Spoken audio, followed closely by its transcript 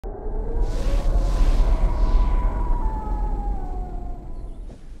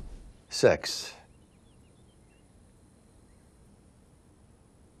Sex.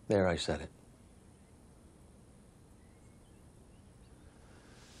 There, I said it.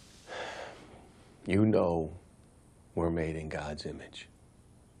 You know we're made in God's image.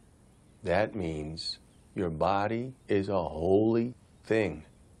 That means your body is a holy thing,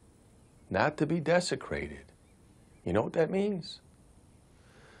 not to be desecrated. You know what that means?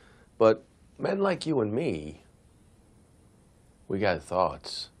 But men like you and me, we got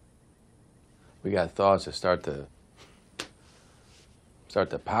thoughts. We got thoughts that start to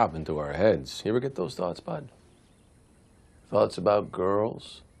pop into our heads. You ever get those thoughts, bud? Thoughts about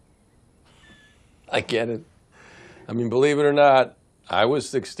girls? I get it. I mean, believe it or not, I was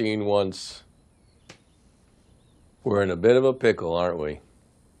 16 once. We're in a bit of a pickle, aren't we?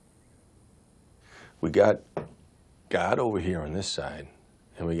 We got God over here on this side,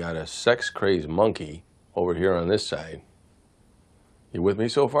 and we got a sex-crazed monkey over here on this side. You with me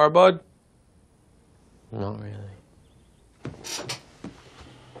so far, bud? Not really.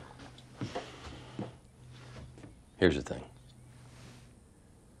 Here's the thing.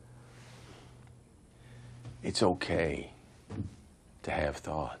 It's okay to have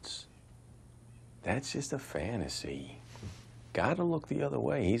thoughts. That's just a fantasy. Gotta look the other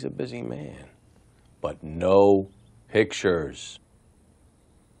way. He's a busy man. But no pictures.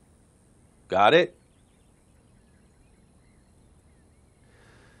 Got it?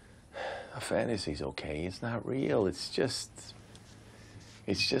 A fantasy's okay. It's not real. It's just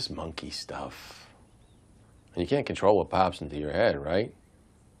monkey stuff. And you can't control what pops into your head, right?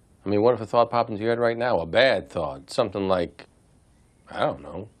 I mean, what if a thought popped into your head right now? A bad thought. Something like, I don't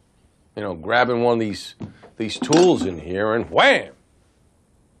know, grabbing one of these tools in here and wham!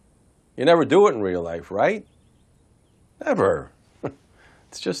 You never do it in real life, right? Never.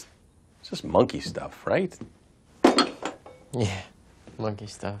 It's just monkey stuff, right? Yeah, monkey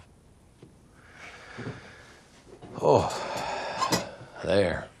stuff. Oh,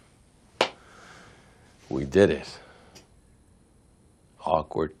 there. We did it.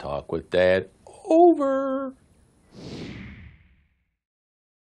 Awkward talk with Dad over.